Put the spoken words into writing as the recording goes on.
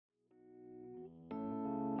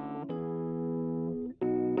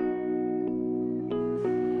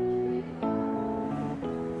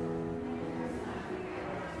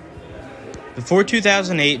Before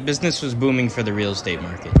 2008, business was booming for the real estate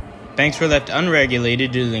market. Banks were left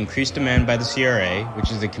unregulated due to the increased demand by the CRA,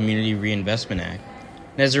 which is the Community Reinvestment Act.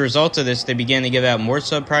 And as a result of this, they began to give out more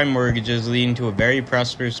subprime mortgages, leading to a very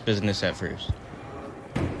prosperous business at first.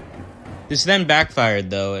 This then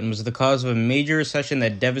backfired, though, and was the cause of a major recession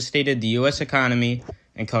that devastated the U.S. economy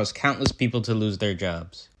and caused countless people to lose their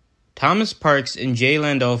jobs. Thomas Parks and Jay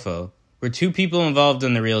Landolfo were two people involved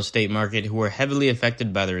in the real estate market who were heavily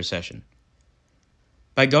affected by the recession.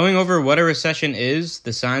 By going over what a recession is,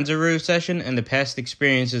 the signs of a recession, and the past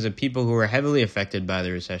experiences of people who were heavily affected by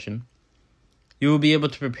the recession, you will be able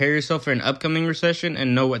to prepare yourself for an upcoming recession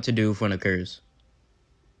and know what to do if one occurs.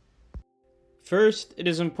 First, it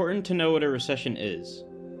is important to know what a recession is.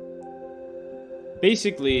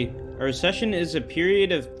 Basically, a recession is a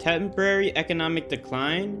period of temporary economic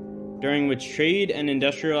decline during which trade and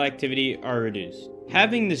industrial activity are reduced.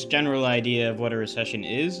 Having this general idea of what a recession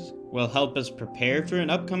is will help us prepare for an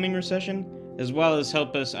upcoming recession, as well as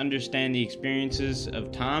help us understand the experiences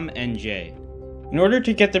of Tom and Jay. In order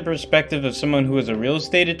to get the perspective of someone who is a real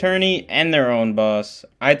estate attorney and their own boss,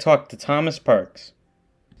 I talked to Thomas Parks.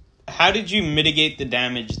 How did you mitigate the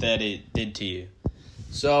damage that it did to you?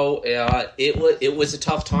 So it was a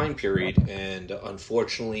tough time period, and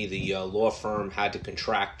unfortunately the law firm had to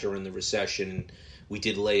contract during the recession. We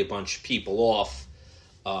did lay a bunch of people off,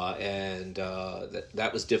 and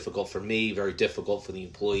that was difficult for me, very difficult for the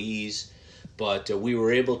employees. But we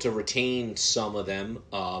were able to retain some of them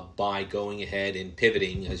by going ahead and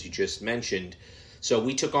pivoting, as you just mentioned. So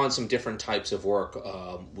we took on some different types of work.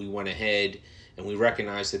 We went ahead and we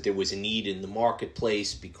recognized that there was a need in the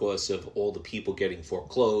marketplace because of all the people getting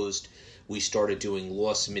foreclosed. We started doing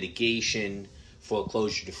loss mitigation,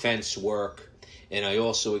 foreclosure defense work, and I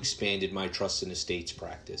also expanded my trust and estates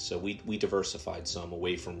practice. So we diversified some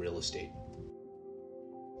away from real estate.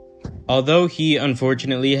 Although he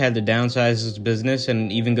unfortunately had to downsize his business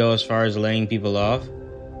and even go as far as laying people off,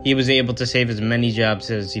 he was able to save as many jobs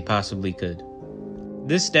as he possibly could.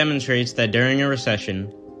 This demonstrates that during a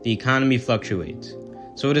recession, the economy fluctuates,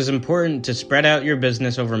 so it is important to spread out your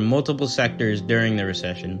business over multiple sectors during the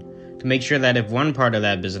recession to make sure that if one part of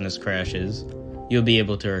that business crashes, you'll be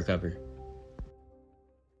able to recover.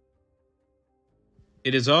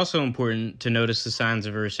 It is also important to notice the signs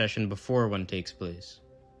of a recession before one takes place.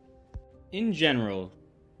 In general,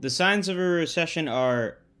 the signs of a recession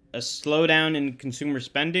are a slowdown in consumer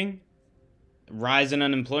spending, a rise in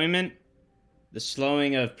unemployment, the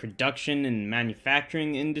slowing of production in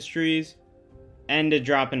manufacturing industries, and a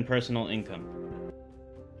drop in personal income.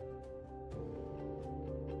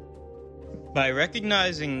 By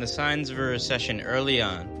recognizing the signs of a recession early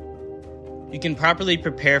on, you can properly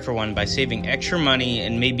prepare for one by saving extra money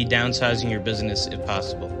and maybe downsizing your business if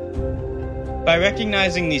possible. By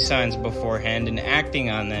recognizing these signs beforehand and acting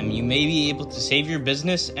on them, you may be able to save your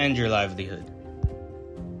business and your livelihood.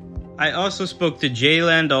 I also spoke to Jay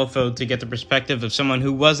Landolfo to get the perspective of someone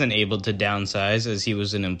who wasn't able to downsize as he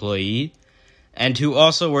was an employee, and who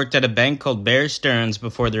also worked at a bank called Bear Stearns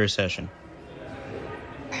before the recession.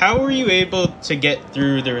 How were you able to get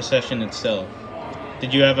through the recession itself?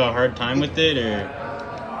 Did you have a hard time with it, or?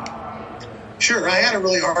 Sure, I had a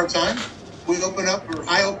really hard time.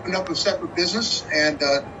 I opened up a separate business, and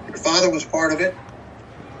your father was part of it,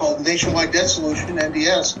 called Nationwide Debt Solution,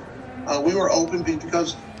 NDS. We were open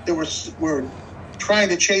because we're trying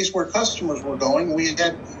to chase where customers were going. We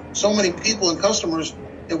had so many people and customers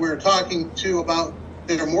that we were talking to about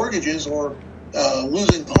their mortgages or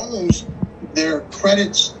losing homes, their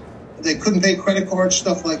credits, they couldn't pay credit cards,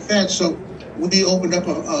 stuff like that. So we opened up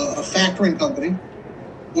a factoring company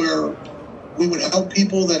where we would help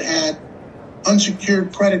people that had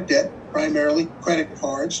unsecured credit debt, primarily credit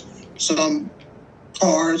cards, some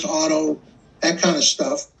cars, auto, that kind of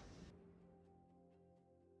stuff.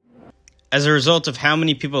 As a result of how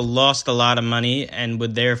many people lost a lot of money and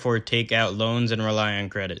would therefore take out loans and rely on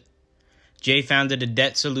credit, Jay founded a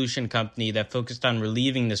debt solution company that focused on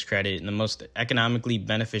relieving this credit in the most economically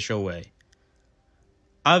beneficial way.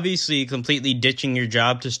 Obviously, completely ditching your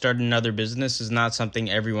job to start another business is not something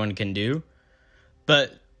everyone can do,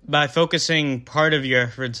 but by focusing part of your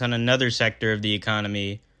efforts on another sector of the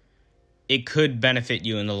economy, it could benefit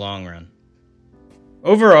you in the long run.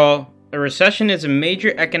 Overall, a recession is a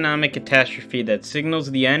major economic catastrophe that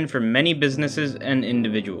signals the end for many businesses and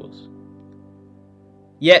individuals.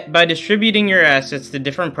 Yet, by distributing your assets to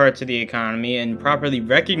different parts of the economy and properly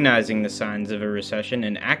recognizing the signs of a recession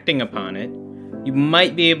and acting upon it, you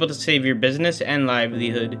might be able to save your business and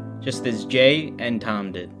livelihood just as Jay and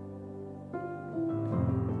Tom did.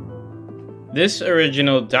 This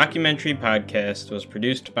original documentary podcast was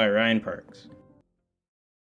produced by Ryan Parks.